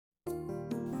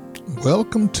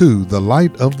Welcome to The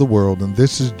Light of the World, and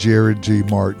this is Jerry G.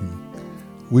 Martin.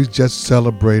 We just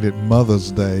celebrated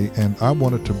Mother's Day, and I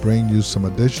wanted to bring you some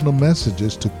additional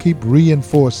messages to keep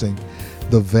reinforcing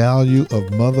the value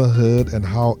of motherhood and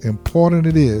how important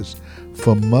it is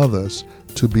for mothers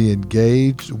to be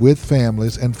engaged with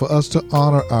families and for us to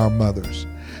honor our mothers.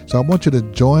 So I want you to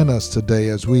join us today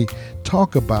as we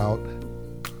talk about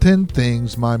 10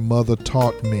 things my mother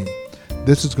taught me.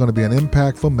 This is going to be an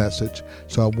impactful message,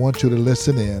 so I want you to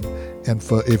listen in. And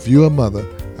if you're a mother,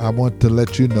 I want to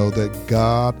let you know that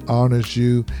God honors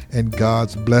you and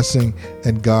God's blessing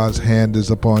and God's hand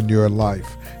is upon your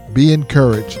life. Be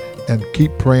encouraged and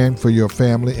keep praying for your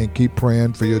family and keep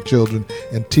praying for your children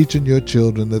and teaching your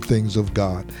children the things of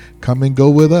God. Come and go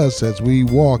with us as we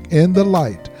walk in the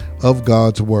light of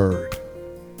God's Word.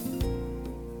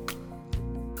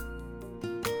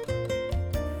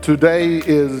 Today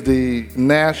is the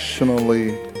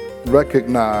nationally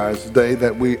recognized day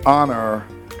that we honor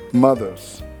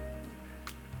mothers.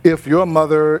 If your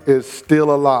mother is still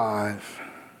alive,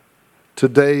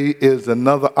 today is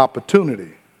another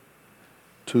opportunity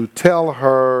to tell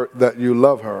her that you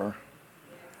love her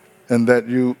and that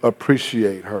you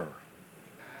appreciate her.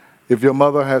 If your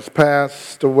mother has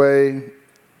passed away,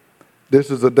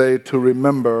 this is a day to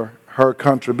remember her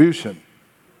contribution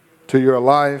to your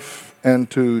life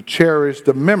and to cherish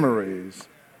the memories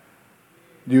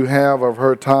you have of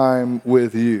her time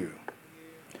with you.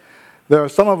 There are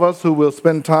some of us who will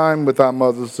spend time with our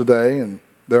mothers today, and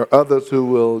there are others who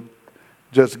will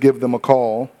just give them a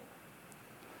call.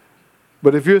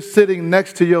 But if you're sitting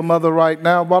next to your mother right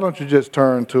now, why don't you just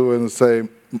turn to her and say,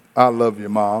 "I love you,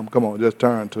 Mom." Come on, just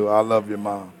turn to her. "I love you,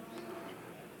 Mom."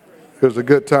 It's a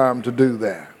good time to do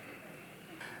that.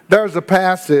 There's a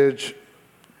passage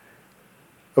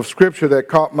of Scripture that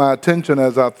caught my attention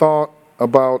as I thought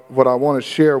about what I want to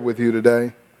share with you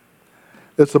today.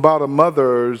 It's about a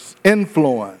mother's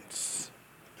influence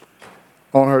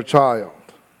on her child.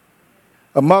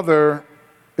 A mother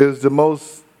is the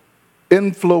most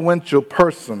influential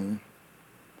person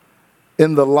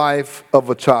in the life of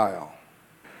a child.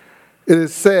 It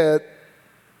is said,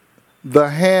 "The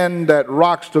hand that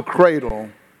rocks the cradle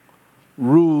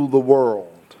rule the world."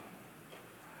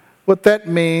 What that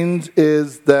means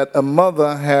is that a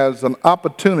mother has an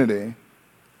opportunity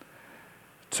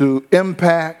to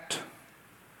impact,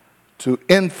 to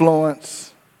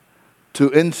influence, to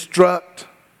instruct,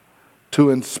 to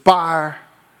inspire,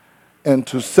 and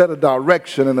to set a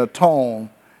direction and a tone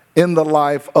in the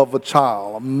life of a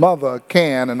child. A mother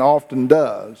can and often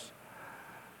does,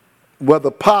 whether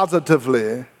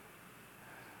positively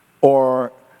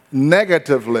or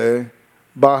negatively,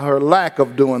 by her lack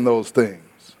of doing those things.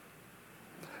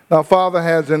 Now, father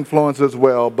has influence as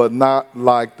well, but not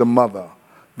like the mother.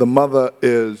 The mother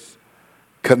is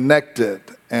connected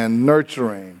and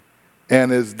nurturing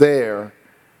and is there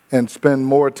and spend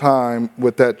more time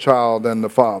with that child than the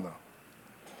father.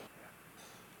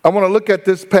 I want to look at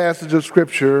this passage of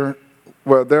Scripture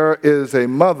where there is a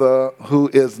mother who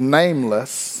is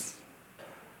nameless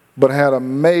but had a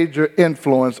major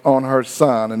influence on her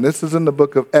son. And this is in the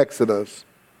book of Exodus,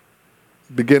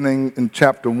 beginning in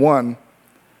chapter 1.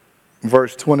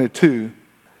 Verse 22,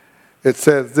 it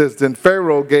says this, "Then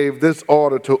Pharaoh gave this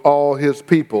order to all his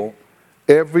people,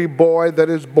 every boy that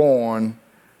is born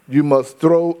you must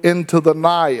throw into the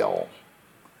Nile,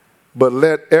 but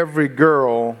let every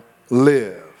girl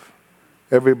live."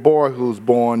 Every boy who's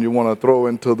born you want to throw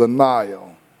into the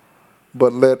Nile,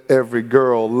 but let every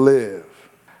girl live.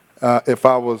 If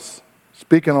I was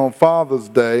speaking on Father's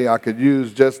Day, I could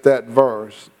use just that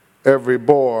verse. Every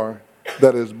boy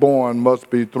that is born must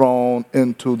be thrown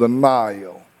into the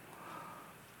Nile.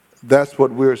 That's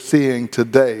what we're seeing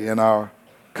today in our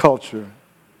culture.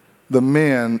 The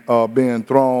men are being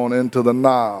thrown into the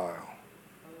Nile.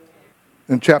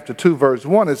 In chapter 2, verse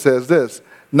 1, it says this,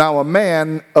 "Now a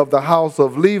man of the house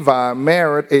of Levi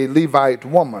married a Levite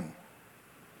woman.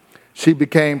 She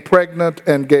became pregnant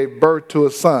and gave birth to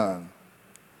a son.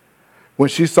 When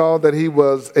she saw that he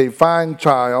was a fine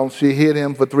child, she hid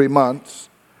him for 3 months.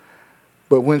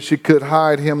 But when she could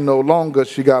hide him no longer,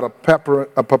 she got a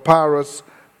papyrus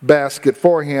basket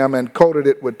for him and coated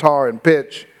it with tar and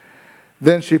pitch.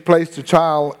 Then she placed the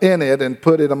child in it and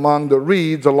put it among the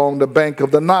reeds along the bank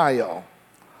of the Nile.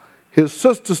 His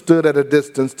sister stood at a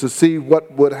distance to see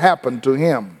what would happen to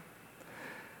him.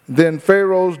 Then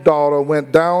Pharaoh's daughter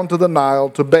went down to the Nile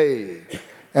to bathe,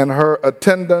 and her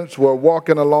attendants were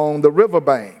walking along the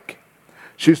riverbank.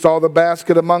 She saw the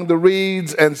basket among the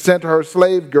reeds and sent her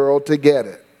slave girl to get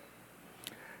it.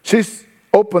 She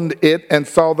opened it and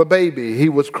saw the baby. He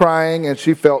was crying, and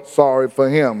she felt sorry for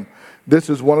him. This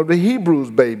is one of the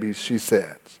Hebrews' babies, she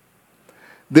says.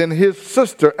 Then his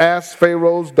sister asked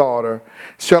Pharaoh's daughter,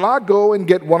 shall I go and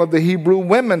get one of the Hebrew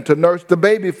women to nurse the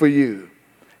baby for you?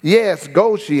 Yes,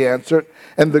 go, she answered.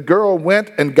 And the girl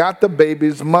went and got the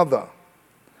baby's mother.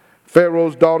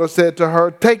 Pharaoh's daughter said to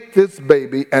her, take this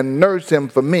baby and nurse him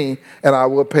for me, and I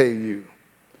will pay you.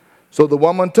 So the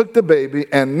woman took the baby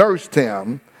and nursed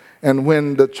him. And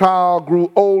when the child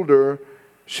grew older,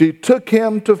 she took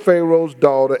him to Pharaoh's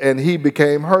daughter, and he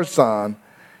became her son.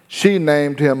 She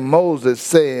named him Moses,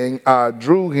 saying, I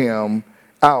drew him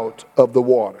out of the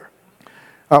water.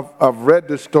 I've read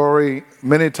this story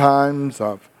many times.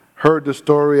 I've heard the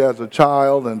story as a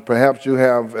child, and perhaps you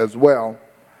have as well.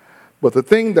 But the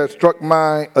thing that struck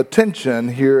my attention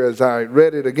here as I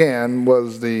read it again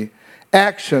was the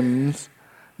actions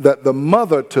that the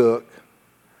mother took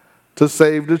to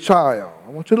save the child. I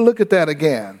want you to look at that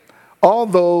again.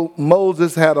 Although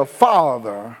Moses had a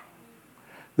father,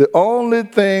 the only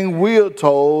thing we're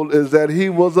told is that he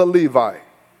was a Levite.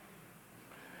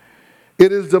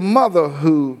 It is the mother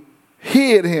who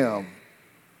hid him.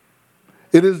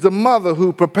 It is the mother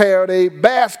who prepared a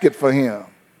basket for him.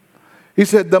 He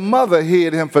said the mother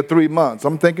hid him for 3 months.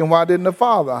 I'm thinking, why didn't the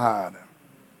father hide him?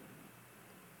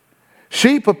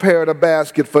 She prepared a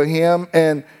basket for him,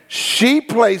 and she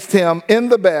placed him in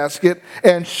the basket,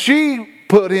 and she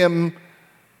put him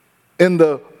in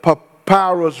the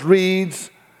papyrus reeds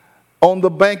on the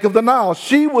bank of the Nile.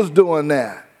 She was doing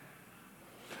that.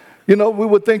 You know, we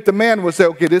would think the man would say,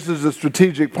 okay, this is a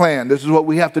strategic plan. This is what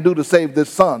we have to do to save this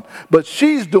son. But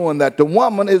she's doing that. The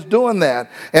woman is doing that.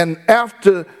 And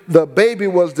after the baby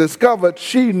was discovered,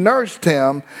 she nursed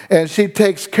him, and she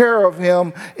takes care of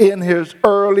him in his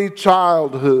early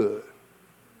childhood.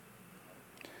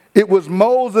 It was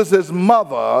Moses'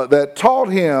 mother that taught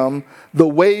him the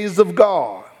ways of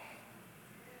God.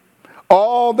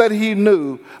 All that he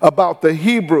knew about the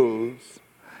Hebrews,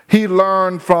 he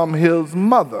learned from his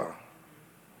mother.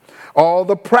 All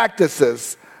the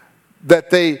practices that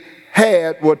they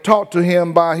had were taught to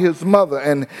him by his mother.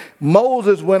 And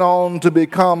Moses went on to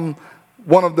become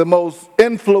one of the most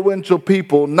influential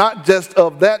people, not just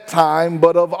of that time,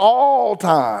 but of all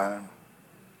time.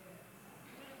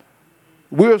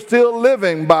 We're still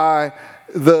living by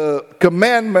the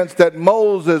commandments that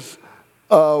Moses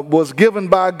was given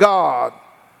by God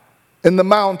in the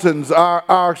mountains.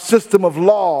 Our system of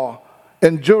law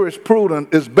and jurisprudence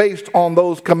is based on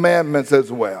those commandments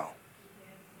as well.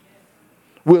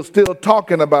 We're still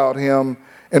talking about him,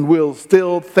 and we're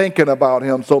still thinking about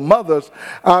him. So mothers,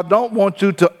 I don't want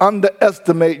you to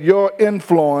underestimate your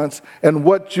influence and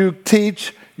what you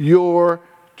teach your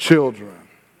children.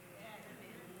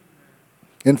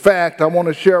 In fact, I want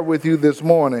to share with you this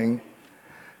morning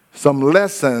some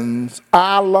lessons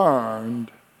I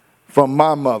learned from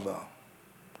my mother.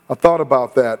 I thought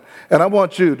about that, and I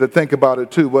want you to think about it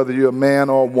too, whether you're a man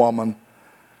or a woman,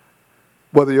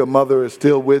 whether your mother is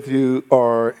still with you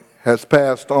or has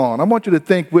passed on. I want you to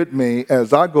think with me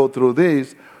as I go through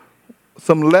these,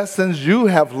 some lessons you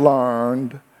have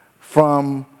learned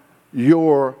from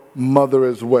your mother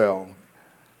as well.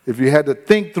 If you had to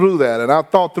think through that, and I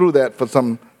thought through that for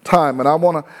some time, and I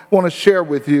want to share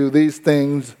with you these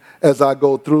things as I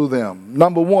go through them.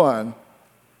 Number one,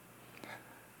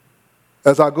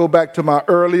 as I go back to my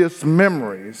earliest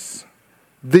memories,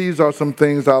 these are some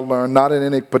things I learned, not in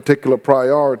any particular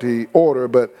priority order,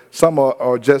 but some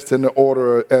are just in the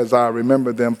order as I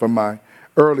remember them from my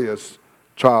earliest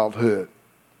childhood.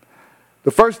 The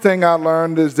first thing I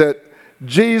learned is that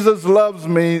Jesus loves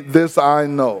me, this I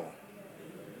know.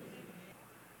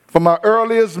 From my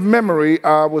earliest memory,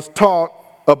 I was taught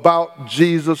about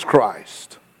Jesus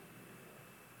Christ.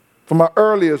 From my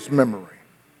earliest memory.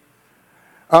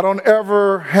 I don't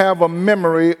ever have a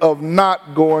memory of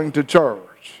not going to church.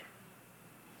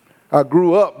 I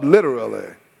grew up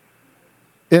literally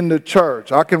in the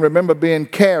church. I can remember being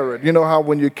carried. You know how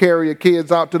when you carry your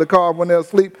kids out to the car when they're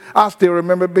asleep? I still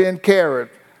remember being carried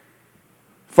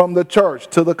from the church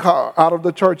to the car, out of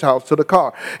the church house to the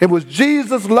car. It was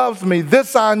Jesus loves me,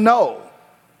 this I know.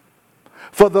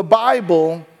 For the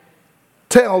Bible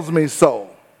tells me so.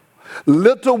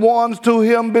 Little ones to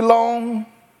him belong.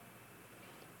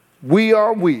 We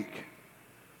are weak,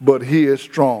 but he is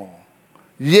strong.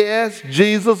 Yes,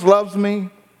 Jesus loves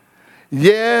me.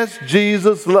 Yes,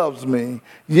 Jesus loves me.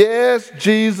 Yes,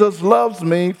 Jesus loves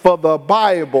me, for the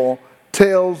Bible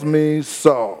tells me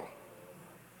so.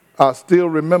 I still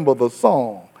remember the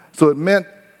song. So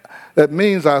that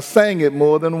means I sang it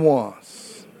more than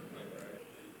once.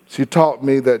 She taught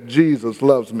me that Jesus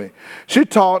loves me. She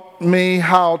taught me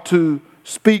how to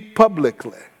speak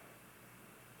publicly.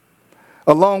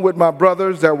 Along with my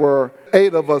brothers, there were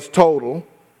 8 of us total.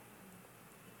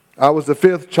 I was the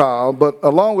 5th child, but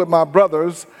along with my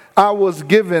brothers, I was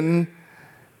given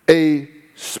a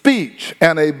speech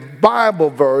and a Bible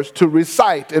verse to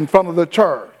recite in front of the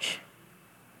church.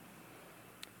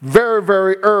 Very,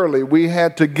 very early, we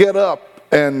had to get up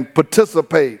and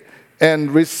participate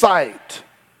and recite.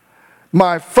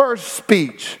 My first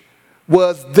speech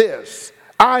was this: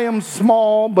 I am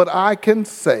small, but I can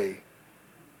say,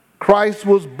 Christ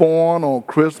was born on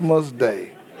Christmas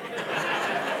Day.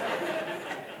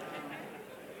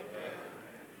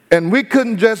 And we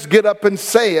couldn't just get up and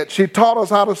say it. She taught us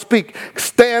how to speak.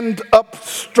 Stand up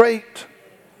straight.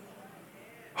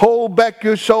 Hold back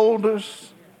your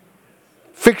shoulders.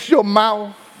 Fix your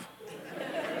mouth.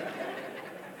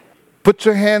 Put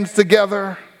your hands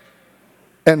together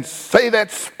and say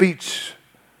that speech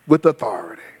with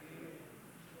authority.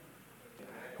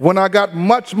 When I got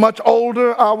much, much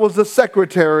older, I was the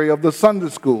secretary of the Sunday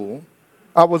school.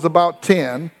 I was about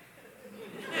 10.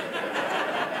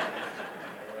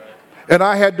 And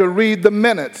I had to read the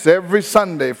minutes every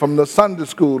Sunday from the Sunday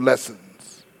school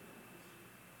lessons.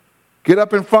 Get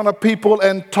up in front of people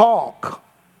and talk.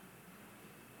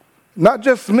 Not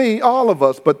just me, all of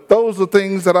us, but those are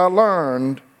things that I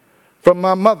learned from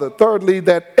my mother. Thirdly,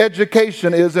 that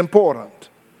education is important.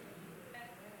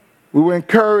 We were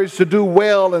encouraged to do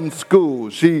well in school.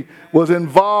 She was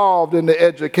involved in the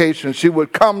education. She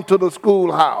would come to the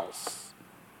schoolhouse.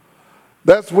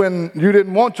 That's when you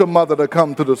didn't want your mother to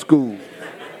come to the school.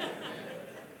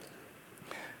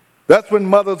 That's when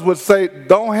mothers would say,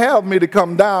 don't have me to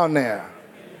come down there.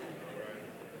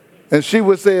 And she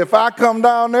would say, if I come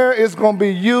down there, it's going to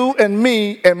be you and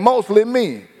me, and mostly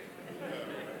me.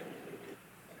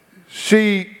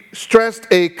 She stressed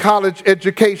a college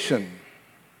education.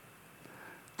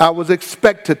 I was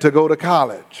expected to go to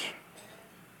college.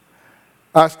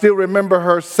 I still remember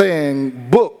her saying,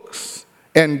 books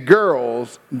and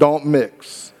girls don't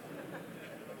mix.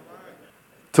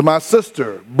 To my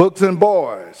sister, books and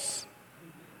boys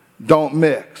don't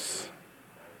mix.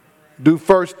 Do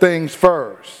first things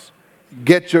first.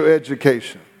 Get your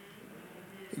education.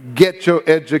 Get your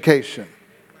education.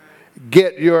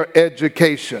 Get your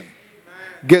education.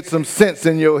 Get some sense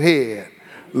in your head.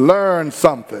 Learn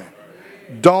something.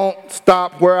 Don't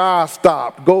stop where I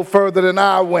stopped. Go further than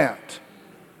I went.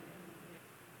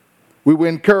 We were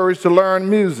encouraged to learn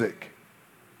music.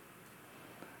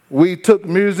 We took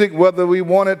music whether we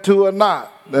wanted to or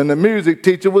not, and the music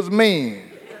teacher was mean.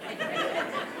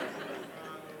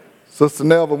 Sister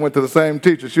Nelva went to the same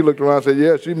teacher. She looked around and said,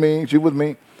 yeah, she mean. She was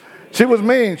mean. She was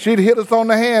mean. She'd hit us on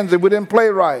the hands if we didn't play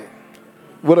right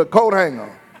with a coat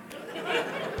hanger.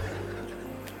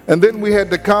 And then we had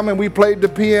to come and we played the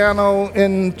piano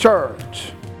in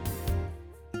church.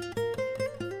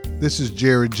 This is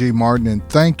Jerry G. Martin, and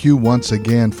thank you once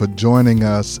again for joining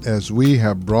us as we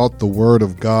have brought the Word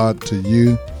of God to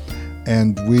you.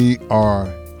 And we are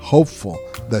hopeful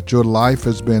that your life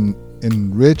has been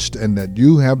enriched and that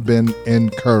you have been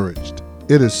encouraged.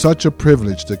 It is such a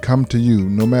privilege to come to you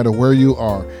no matter where you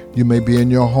are. You may be in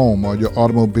your home or your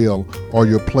automobile or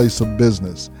your place of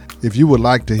business. If you would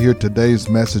like to hear today's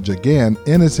message again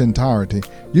in its entirety,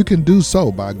 you can do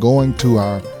so by going to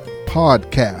our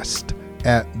podcast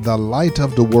at The Light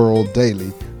of the World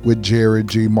Daily with Jerry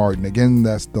G. Martin. Again,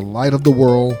 that's The Light of the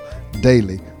World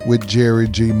Daily with Jerry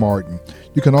G. Martin.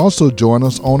 You can also join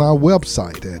us on our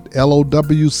website at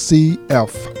lowcf.org.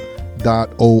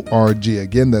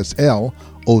 Again, that's lowcf.org.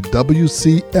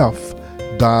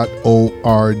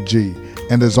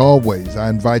 And as always, I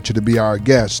invite you to be our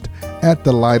guest at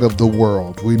The Light of the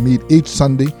World. We meet each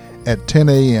Sunday at 10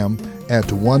 a.m. at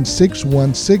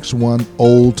 16161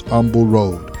 Old Humble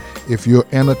Road. If you're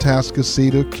in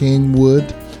Atascocita,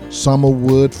 Kingwood,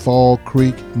 Summerwood, Fall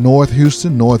Creek, North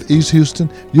Houston, Northeast Houston,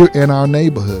 you're in our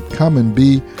neighborhood. Come and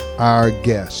be our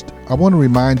guest. I want to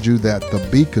remind you that the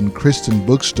Beacon Christian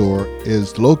Bookstore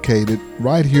is located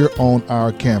right here on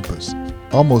our campus.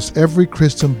 Almost every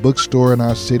Christian bookstore in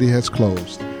our city has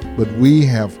closed, but we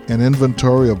have an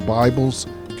inventory of Bibles,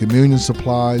 communion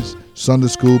supplies, Sunday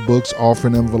school books,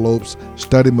 offering envelopes,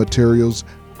 study materials,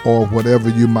 or whatever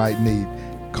you might need.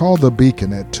 Call the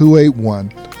Beacon at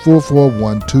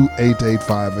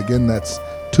 281-441-2885. Again, that's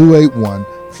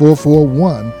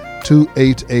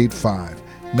 281-441-2885.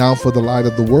 Now for the Light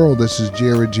of the World, this is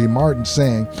Jerry G. Martin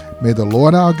saying, may the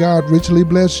Lord our God richly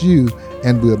bless you,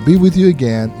 and we'll be with you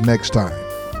again next time.